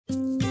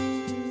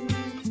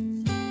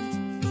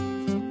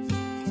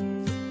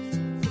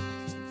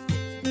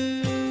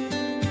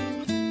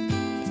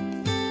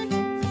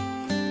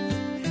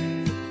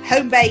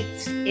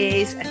Homebaked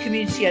is a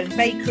community-owned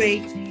bakery,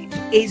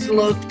 is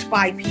loved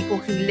by people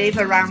who live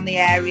around the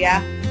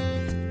area,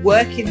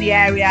 work in the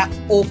area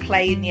or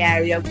play in the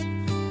area.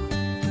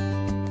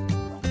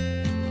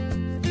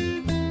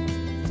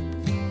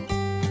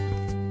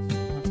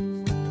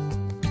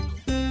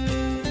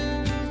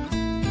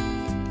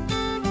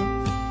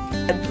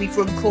 We've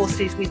run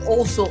courses with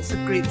all sorts of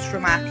groups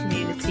from our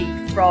community,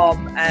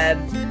 from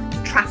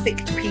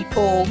trafficked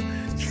people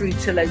through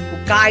to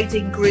local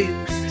guiding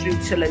groups, through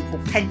to local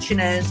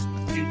pensioners,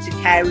 through to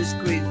carers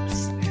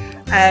groups,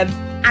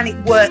 and it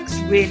works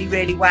really,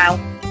 really well.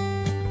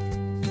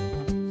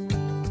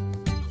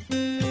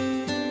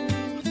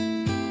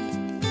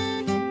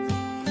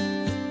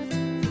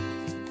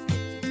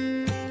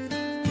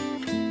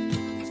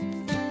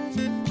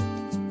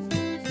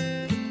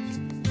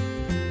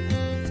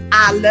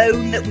 Our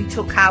loan that we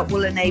took out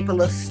will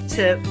enable us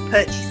to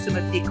purchase some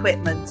of the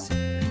equipment,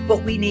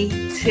 but we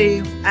need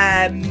to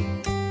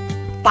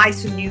buy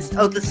some new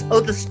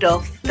other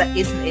stuff that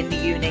isn't in the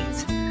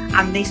unit,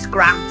 and this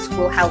grant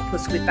will help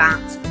us with that,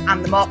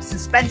 and the Marks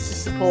and Spencer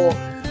support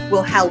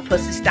will help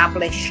us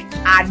establish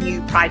our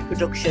new pride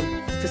production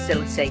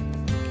facility.